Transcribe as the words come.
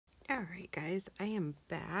Alright guys, I am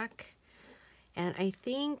back, and I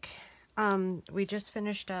think we just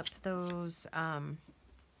finished up those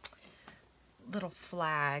little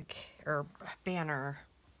flag or banner.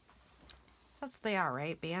 That's what they are,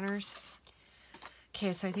 right? Banners.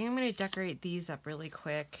 Okay, so I think I'm going to decorate these up really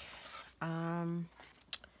quick, or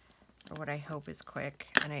what I hope is quick.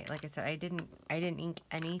 And like I said, I didn't ink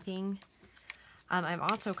anything. I'm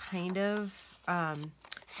also kind of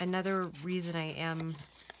another reason I am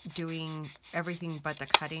doing everything but the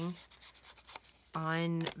cutting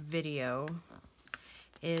on video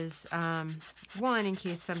is one, in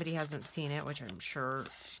case somebody hasn't seen it, which I'm sure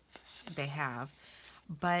they have,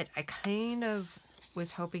 but I kind of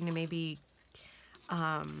was hoping to maybe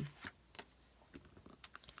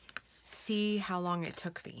see how long it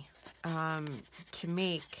took me to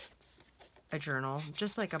make a journal,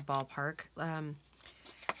 just like a ballpark,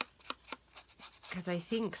 because I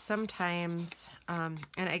think sometimes, and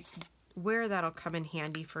where that'll come in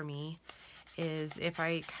handy for me is if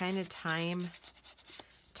I kind of time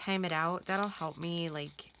it out. That'll help me,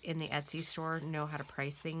 like in the Etsy store, know how to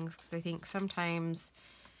price things, because I think sometimes,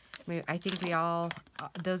 I think we all,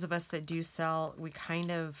 those of us that do sell, we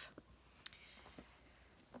kind of,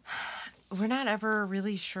 we're not ever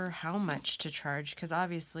really sure how much to charge, because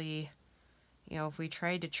obviously, you know, if we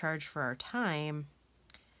tried to charge for our time,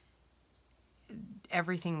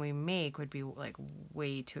 everything we make would be like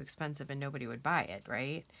way too expensive and nobody would buy it,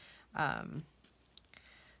 right?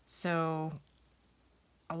 So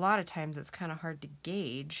a lot of times it's kind of hard to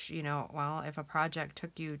gauge, you know, well, if a project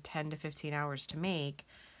took you 10 to 15 hours to make,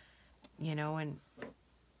 you know, and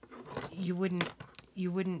you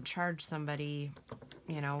wouldn't charge somebody,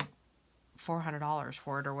 you know, $400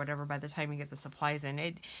 for it or whatever by the time you get the supplies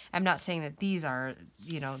in. I'm not saying that these are,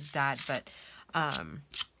 you know, that, but,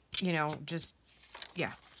 you know, just,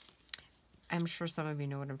 yeah. I'm sure some of you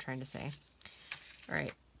know what I'm trying to say. All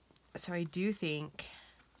right. So I do think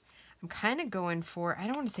I'm kind of going for, I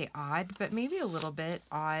don't want to say odd, but maybe a little bit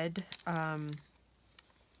odd.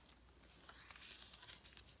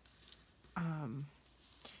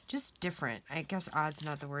 Just different. I guess odd's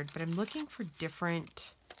not the word, but I'm looking for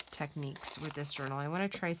different techniques with this journal. I want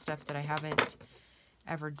to try stuff that I haven't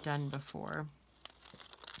ever done before.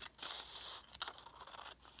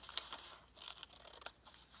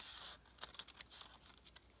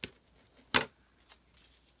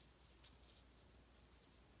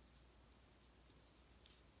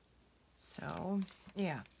 So,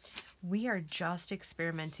 yeah, we are just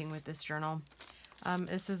experimenting with this journal.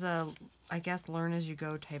 This is a, I guess, learn as you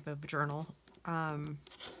go type of journal.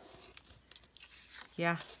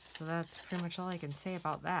 Yeah, so that's pretty much all I can say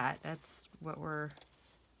about that. That's what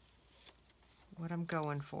I'm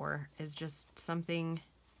going for, is just something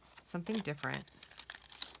different.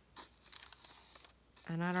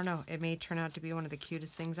 And I don't know, it may turn out to be one of the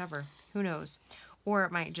cutest things ever. Who knows? Or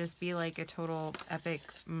it might just be like a total epic,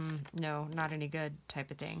 no, not any good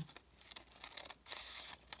type of thing.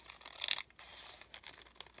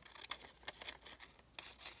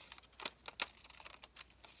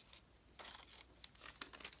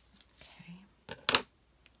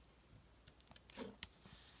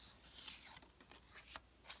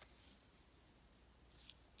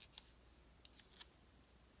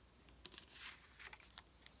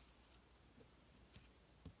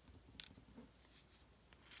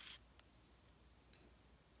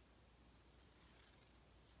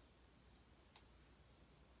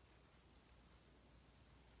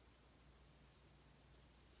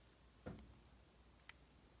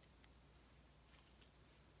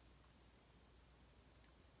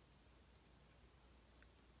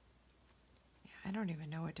 I don't even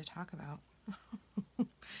know what to talk about.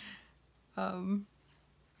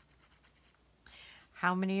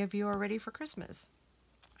 How many of you are ready for Christmas?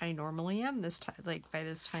 I normally am this time, like by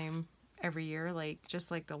this time every year, like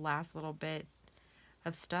just like the last little bit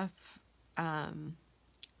of stuff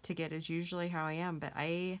to get is usually how I am, but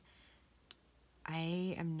I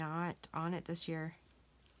am not on it this year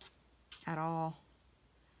at all.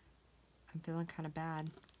 I'm feeling kind of bad.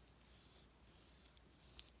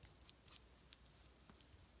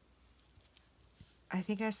 I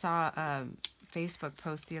think I saw a Facebook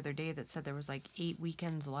post the other day that said there was like 8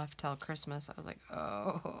 weekends left till Christmas. I was like,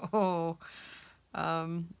 oh,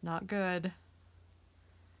 not good.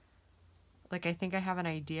 Like, I think I have an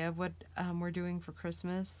idea of what we're doing for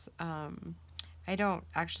Christmas. I don't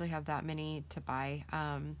actually have that many to buy,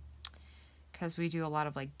 because we do a lot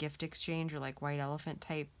of like gift exchange or like white elephant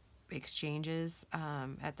type exchanges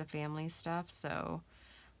at the family stuff. So,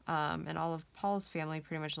 and all of Paul's family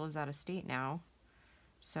pretty much lives out of state now.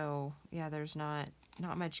 So yeah, there's not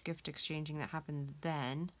much gift exchanging that happens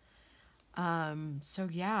then. So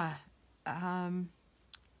yeah, I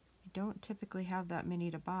don't typically have that many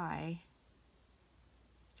to buy,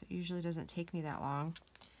 so it usually doesn't take me that long.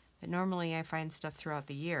 But normally I find stuff throughout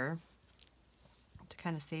the year to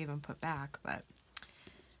kind of save and put back, but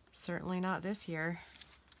certainly not this year.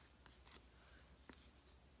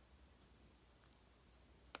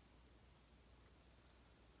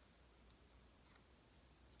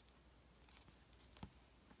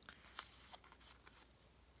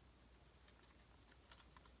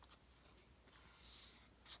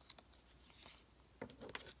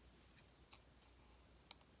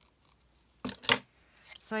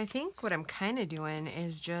 So I think what I'm kind of doing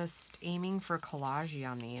is just aiming for collage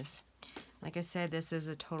on these. Like I said, this is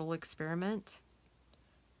a total experiment.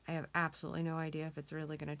 I have absolutely no idea if it's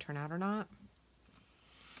really going to turn out or not.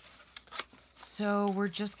 So we're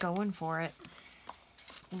just going for it.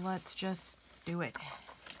 Let's just do it.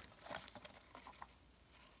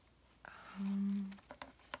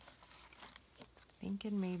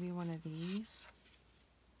 Thinking maybe one of these.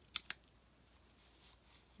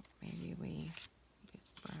 Maybe we use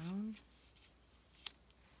brown.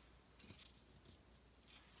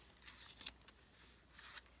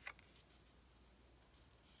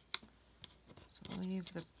 So we'll leave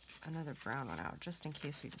another brown one out just in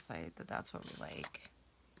case we decide that that's what we like.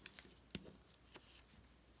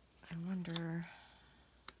 I wonder,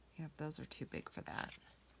 yep, those are too big for that.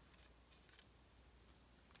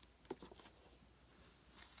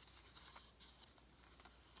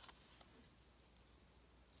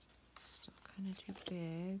 Still kind of too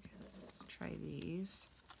big. Let's try these.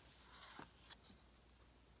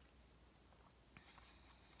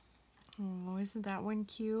 Oh, isn't that one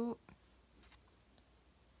cute?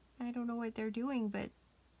 I don't know what they're doing, but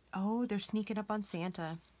oh, they're sneaking up on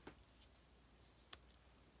Santa.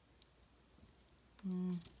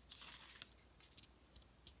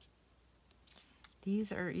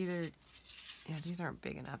 These are either, yeah, these aren't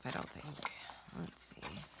big enough, I don't think. Let's see.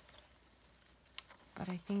 But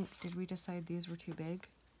I think, did we decide these were too big?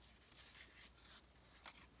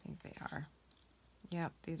 I think they are.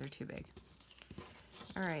 Yep, these are too big.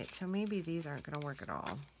 All right, so maybe these aren't going to work at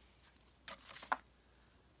all.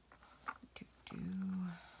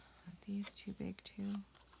 Are these too big too?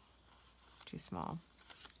 Too small.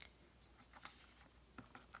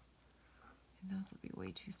 And those will be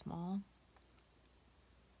way too small.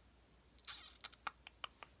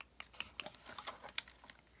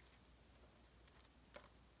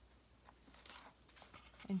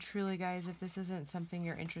 And truly, guys, if this isn't something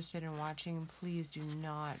you're interested in watching, please do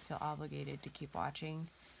not feel obligated to keep watching.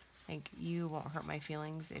 Like, you won't hurt my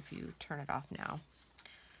feelings if you turn it off now.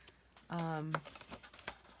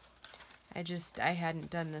 I hadn't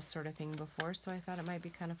done this sort of thing before, so I thought it might be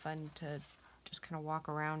kind of fun to just kind of walk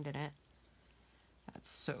around in it. That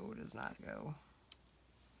so does not go.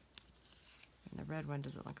 And the red one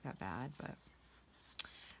doesn't look that bad, but...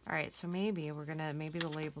 Alright, so maybe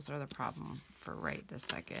the labels are the problem for right this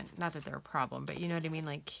second. Not that they're a problem, but you know what I mean,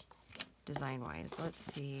 like, design-wise. Let's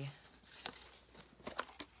see. Let's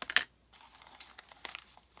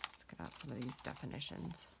get out some of these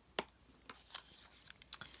definitions.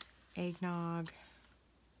 Eggnog.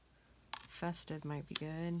 Festive might be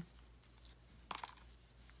good.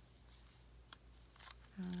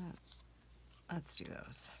 Let's do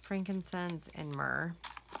those. Frankincense and myrrh.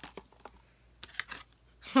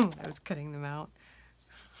 I was cutting them out.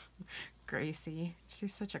 Gracie,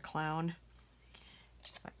 she's such a clown.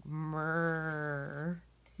 She's like, myrrh,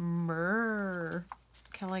 myrrh.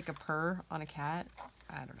 Kind of like a purr on a cat.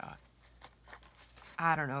 I don't know.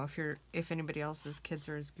 I don't know if anybody else's kids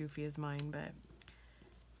are as goofy as mine, but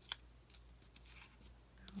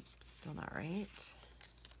nope, still not right.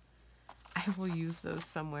 I will use those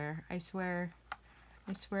somewhere. I swear.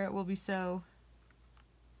 I swear it will be so.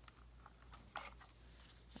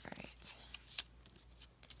 Alright.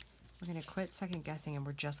 We're going to quit second guessing and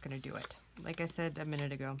we're just going to do it. Like I said a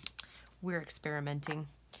minute ago, we're experimenting.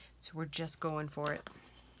 So we're just going for it.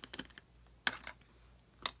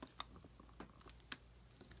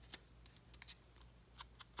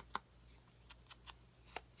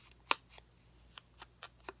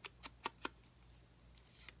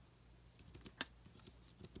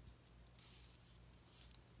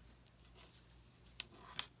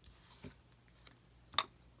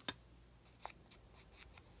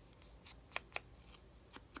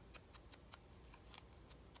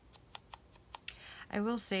 I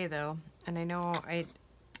will say though, and I know I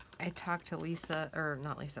talked to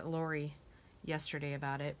Lori yesterday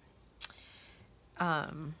about it.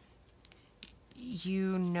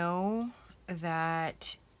 You know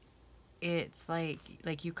that it's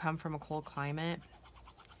like you come from a cold climate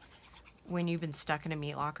when you've been stuck in a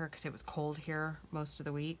meat locker because it was cold here most of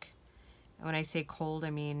the week. And when I say cold, I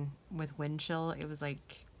mean with wind chill, it was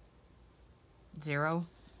like 0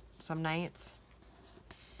 some nights.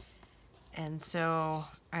 And so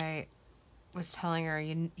I was telling her,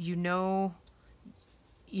 you know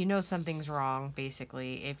something's wrong,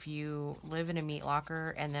 basically, if you live in a meat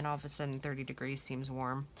locker and then all of a sudden 30 degrees seems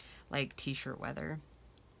warm, like t-shirt weather.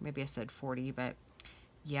 Maybe I said 40, but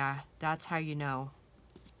yeah, that's how you know.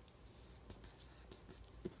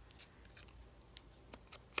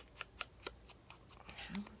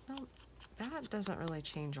 No, that doesn't really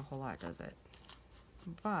change a whole lot, does it?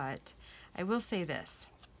 But I will say this.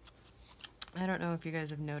 I don't know if you guys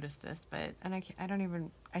have noticed this, but, and I don't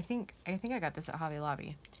even, I think I got this at Hobby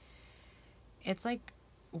Lobby. It's like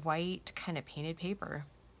white kind of painted paper.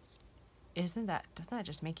 Doesn't that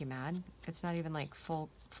just make you mad? It's not even like full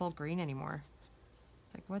green anymore.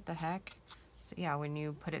 It's like, what the heck? So yeah, when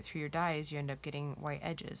you put it through your dyes, you end up getting white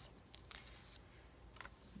edges.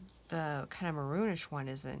 The kind of maroonish one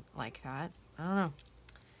isn't like that. I don't know.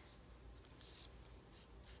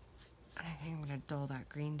 I think I'm going to dull that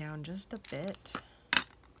green down just a bit.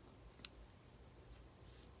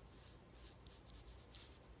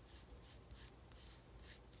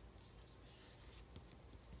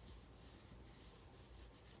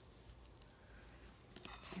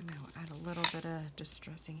 I'm going to add a little bit of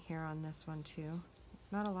distressing here on this one too.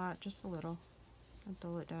 Not a lot, just a little. I'll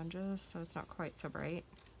dull it down just so it's not quite so bright.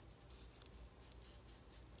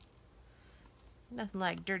 Nothing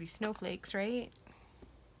like dirty snowflakes, right?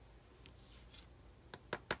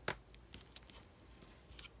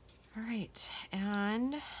 All right,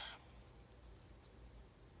 and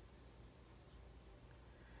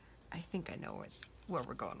I think I know where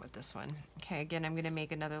we're going with this one. Okay, again, I'm gonna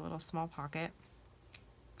make another little small pocket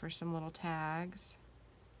for some little tags.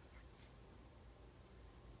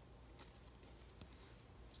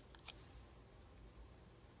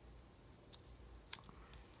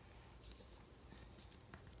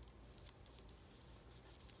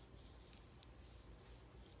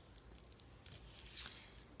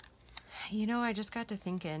 You know, I just got to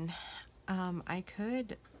thinking, I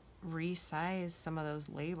could resize some of those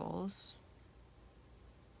labels.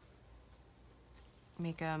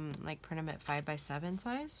 Make them, like, print them at 5x7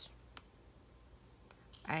 size.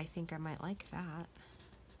 I think I might like that.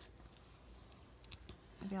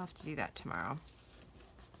 Maybe I'll have to do that tomorrow.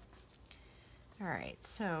 Alright,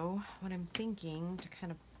 so what I'm thinking to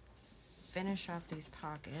kind of finish off these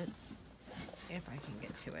pockets, if I can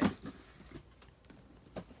get to it.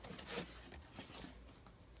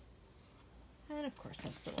 And of course,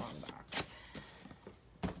 that's the wrong box.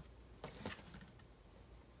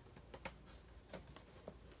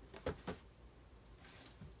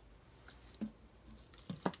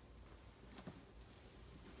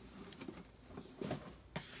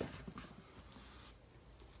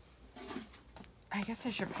 I guess I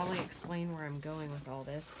should probably explain where I'm going with all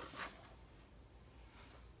this.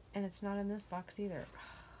 And it's not in this box either.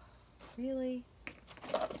 Really?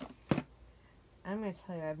 I'm going to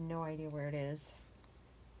tell you, I have no idea where it is.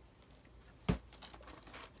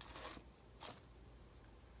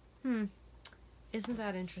 Isn't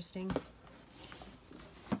that interesting?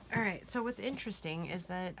 Alright, so what's interesting is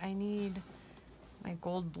that I need my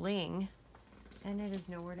gold bling, and it is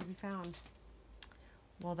nowhere to be found.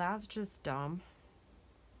 Well, that's just dumb.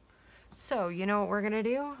 So, you know what we're going to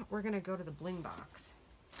do? We're going to go to the bling box.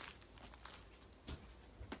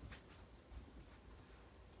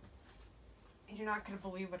 You're not going to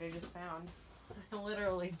believe what I just found. I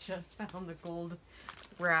literally just found the gold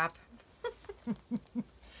wrap.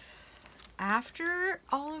 After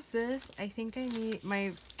all of this, I think I need,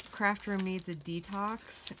 my craft room needs a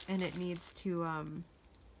detox, and it needs to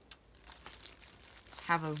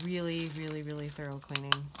have a really, really, really thorough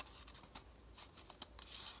cleaning.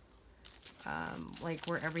 Like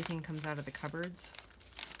where everything comes out of the cupboards.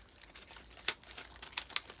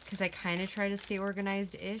 Because I kind of try to stay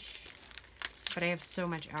organized-ish, but I have so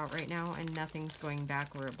much out right now and nothing's going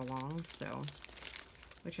back where it belongs, so,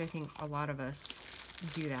 which I think a lot of us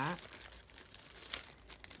do that.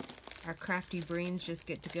 Our crafty brains just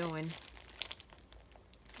get to going.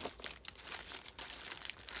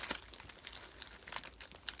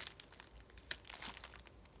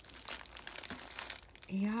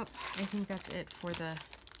 Yep, I think that's it for the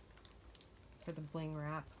bling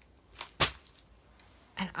wrap.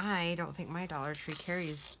 And I don't think my Dollar Tree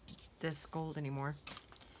carries this gold anymore.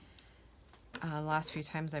 The last few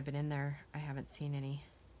times I've been in there, I haven't seen any.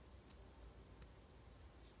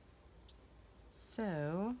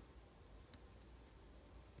 So,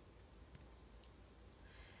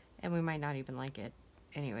 and we might not even like it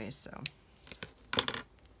anyways, so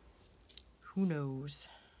who knows?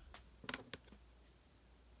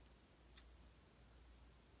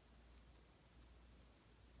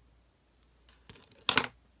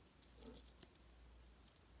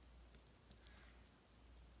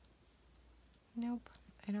 Nope,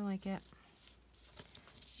 I don't like it.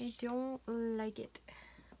 I don't like it.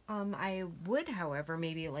 I would, however,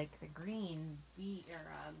 maybe like the green bead or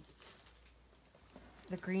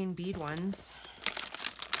the green bead ones.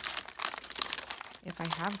 If I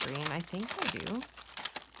have green, I think I do.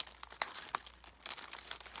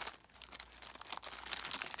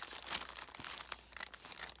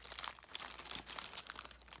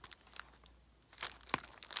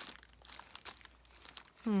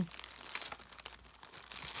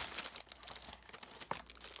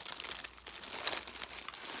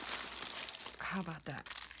 How about that?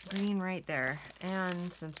 Green right there.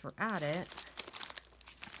 And since we're at it,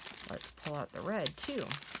 let's pull out the red too.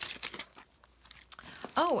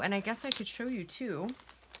 Oh, and I guess I could show you too.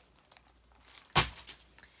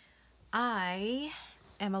 I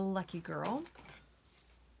am a lucky girl.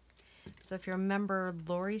 So if you remember,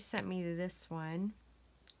 Lori sent me this one.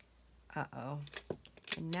 Uh-oh.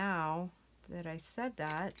 And now that I said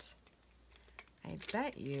that, I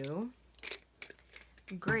bet you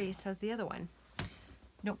Grace has the other one.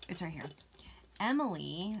 Nope, it's right here.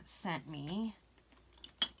 Emily sent me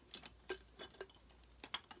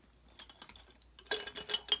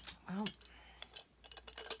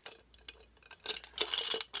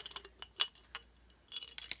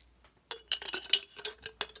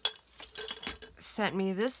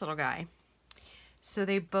this little guy. So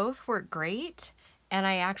they both work great, and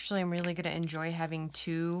I actually am really going to enjoy having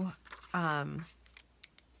two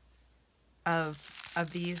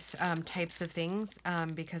of these types of things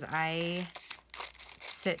because I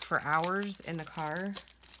sit for hours in the car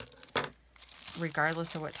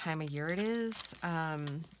regardless of what time of year it is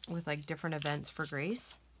with like different events for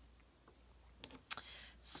Grace.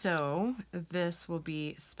 So this will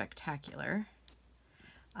be spectacular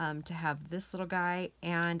to have this little guy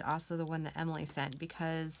and also the one that Emily sent,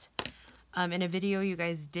 because in a video you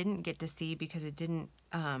guys didn't get to see because it didn't,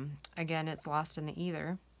 again, it's lost in the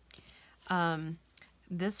ether.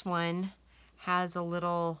 This one has a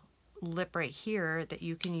little lip right here that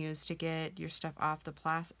you can use to get your stuff off the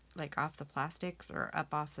off the plastics or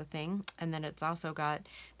up off the thing. And then it's also got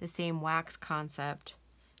the same wax concept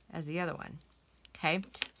as the other one. Okay,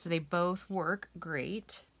 so they both work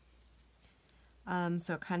great.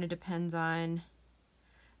 So it kind of depends on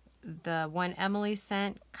the one Emily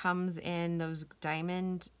sent comes in those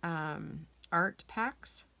diamond art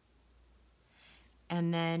packs.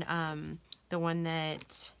 And then the one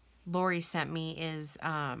that Lori sent me is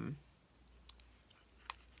I'm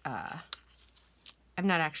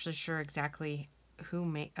not actually sure exactly who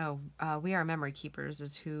make We Are Memory Keepers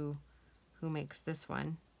is who makes this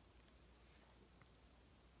one.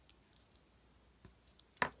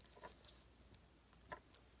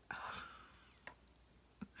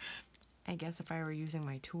 I guess if I were using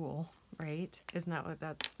my tool, right? Isn't that what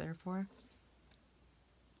that's there for?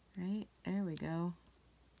 Right? There we go.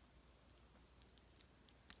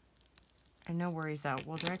 And no worries though.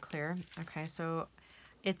 We'll dry clear. Okay, so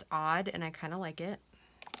it's odd and I kind of like it.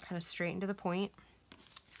 Kind of straight and to the point.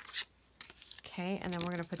 Okay, and then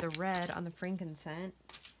we're going to put the red on the frankincense.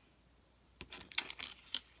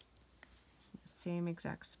 Same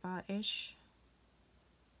exact spot-ish.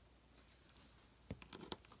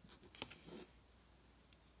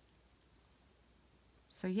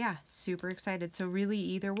 So yeah, super excited. So really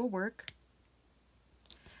either will work.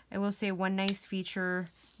 I will say one nice feature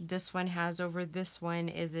this one has over this one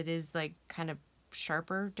is it is like kind of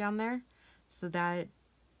sharper down there. So that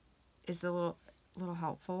is a little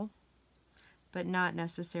helpful, but not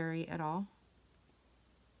necessary at all.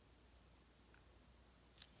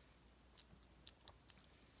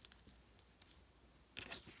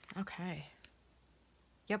 Okay.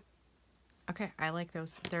 Yep. Okay, I like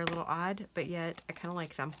those. They're a little odd, but yet I kind of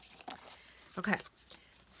like them. Okay.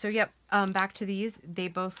 So yep, back to these. They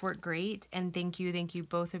both work great, and thank you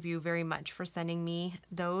both of you very much for sending me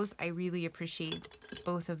those. I really appreciate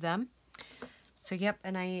both of them. So yep,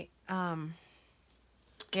 and I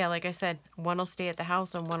yeah, like I said, one will stay at the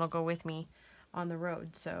house and one will go with me on the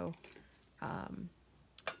road. So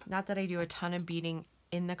not that I do a ton of beading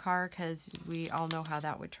in the car, because we all know how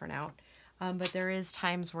that would turn out. But there is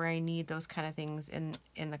times where I need those kind of things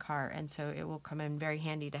in the car, and so it will come in very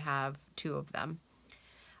handy to have two of them.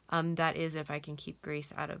 That is if I can keep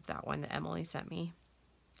Grace out of that one that Emily sent me.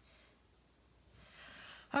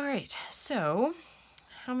 All right, so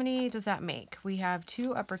how many does that make? We have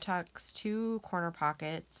 2 upper tucks, 2 corner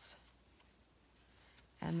pockets,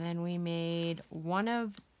 And then we made one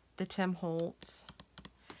of the Tim Holtz.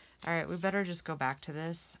 All right, we better just go back to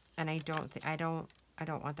this. And I don't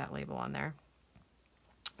want that label on there.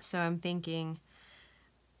 So I'm thinking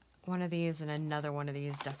one of these and another one of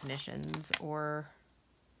these definitions, or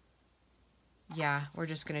yeah, we're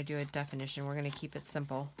just going to do a definition. We're going to keep it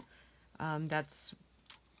simple. How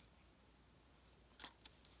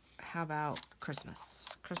about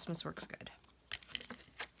Christmas? Christmas works good.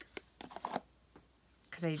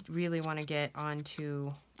 Because I really want to get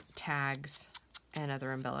onto tags and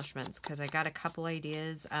other embellishments, because I got a couple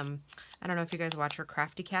ideas. I don't know if you guys watch her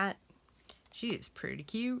Crafty Cat. She is pretty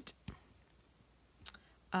cute.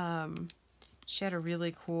 She had a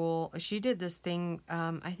really cool, she did this thing,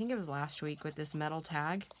 I think it was last week, with this metal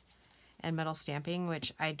tag and metal stamping,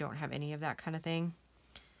 which I don't have any of that kind of thing.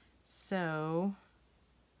 So,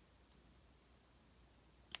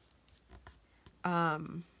 but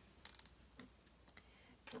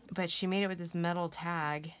she made it with this metal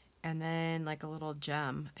tag and then like a little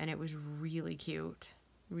gem, and it was really cute.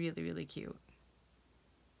 Really, really cute.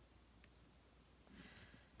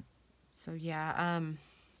 So yeah,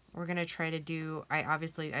 we're going to try to do, I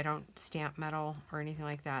don't stamp metal or anything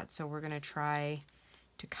like that, so we're going to try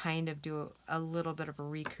to kind of do a little bit of a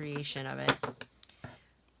recreation of it.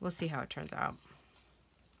 We'll see how it turns out.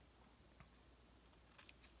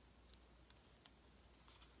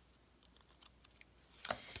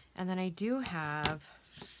 And then I do have,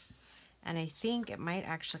 and I think it might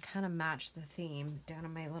actually kind of match the theme down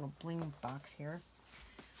in my little bling box here.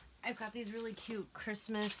 I've got these really cute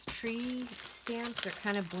Christmas tree stamps. They're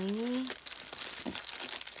kind of blingy.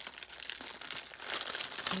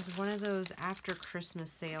 It was one of those after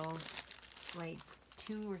Christmas sales like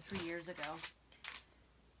 2 or 3 years ago.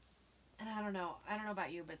 And I don't know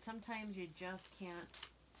about you, but sometimes you just can't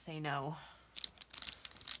say no.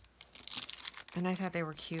 And I thought they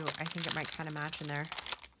were cute. I think it might kind of match in there.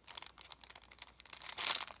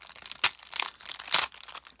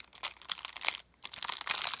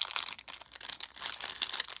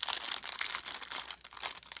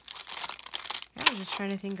 I was just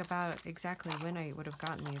trying to think about exactly when I would have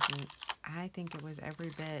gotten these, and I think it was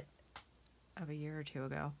every bit of a year or two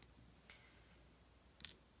ago.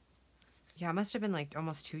 Yeah, it must have been like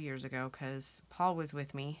almost 2 years ago, because Paul was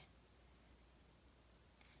with me.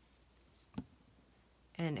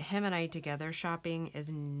 And him and I together shopping is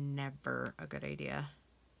never a good idea.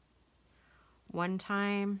 One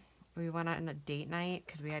time, we went on a date night,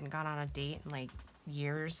 because we hadn't gone on a date in like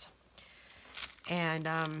years. And,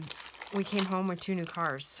 we came home with 2 new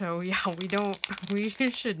cars. So yeah, we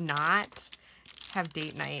should not have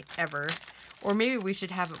date night ever. Or maybe we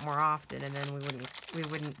should have it more often, and then we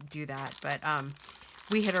wouldn't do that. But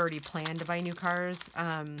we had already planned to buy new cars,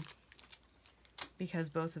 because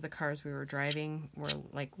both of the cars we were driving were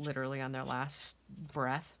like literally on their last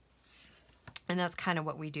breath. And that's kind of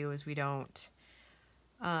what we do, is we don't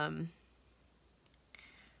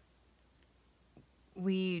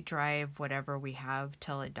we drive whatever we have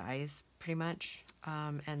till it dies, pretty much.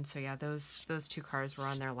 And so yeah, those 2 cars were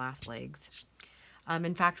on their last legs.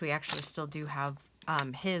 In fact, we actually still do have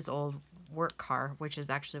his old work car, which is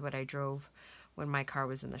actually what I drove when my car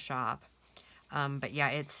was in the shop. But yeah,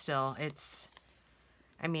 it's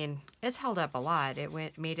held up a lot.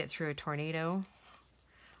 It made it through a tornado.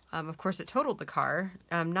 Of course, it totaled the car.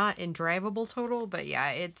 Not in drivable total, but yeah,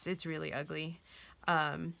 it's really ugly.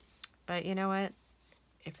 But you know what?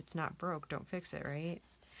 If it's not broke, don't fix it, right?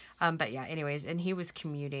 But yeah, anyways, and he was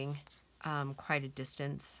commuting quite a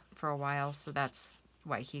distance for a while, so that's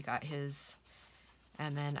why he got his.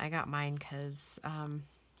 And then I got mine because,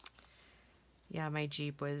 yeah, my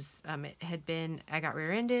Jeep was, I got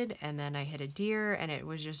rear-ended, and then I hit a deer, and it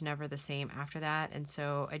was just never the same after that. And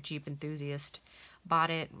so a Jeep enthusiast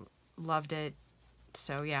bought it, loved it.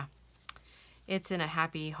 So yeah, it's in a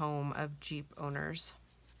happy home of Jeep owners.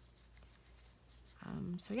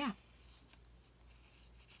 So yeah,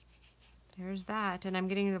 there's that. And I'm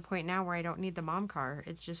getting to the point now where I don't need the mom car.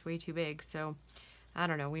 It's just way too big. So I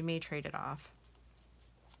don't know. We may trade it off.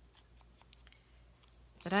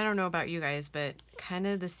 But I don't know about you guys, but kind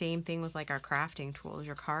of the same thing with like our crafting tools.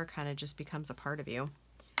 Your car kind of just becomes a part of you.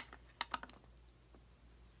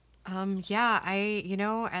 Yeah, you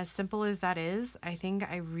know, as simple as that is, I think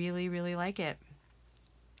I really, really like it.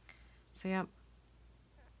 So yeah.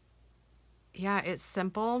 Yeah, it's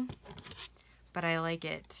simple, but I like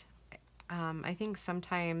it. I think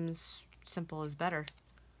sometimes simple is better.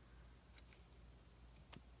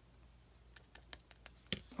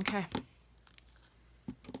 Okay.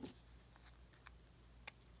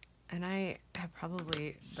 And I have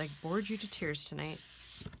probably like bored you to tears tonight.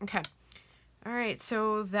 Okay. All right,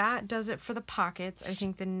 so that does it for the pockets. I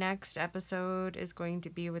think the next episode is going to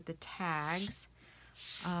be with the tags.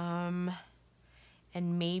 And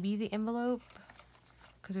maybe the envelope,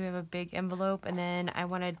 because we have a big envelope. And then I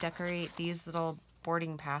want to decorate these little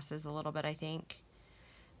boarding passes a little bit, I think.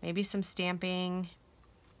 Maybe some stamping.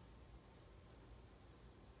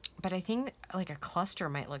 But I think like a cluster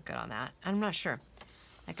might look good on that. I'm not sure.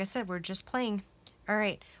 Like I said, we're just playing. All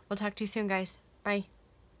right, we'll talk to you soon, guys. Bye.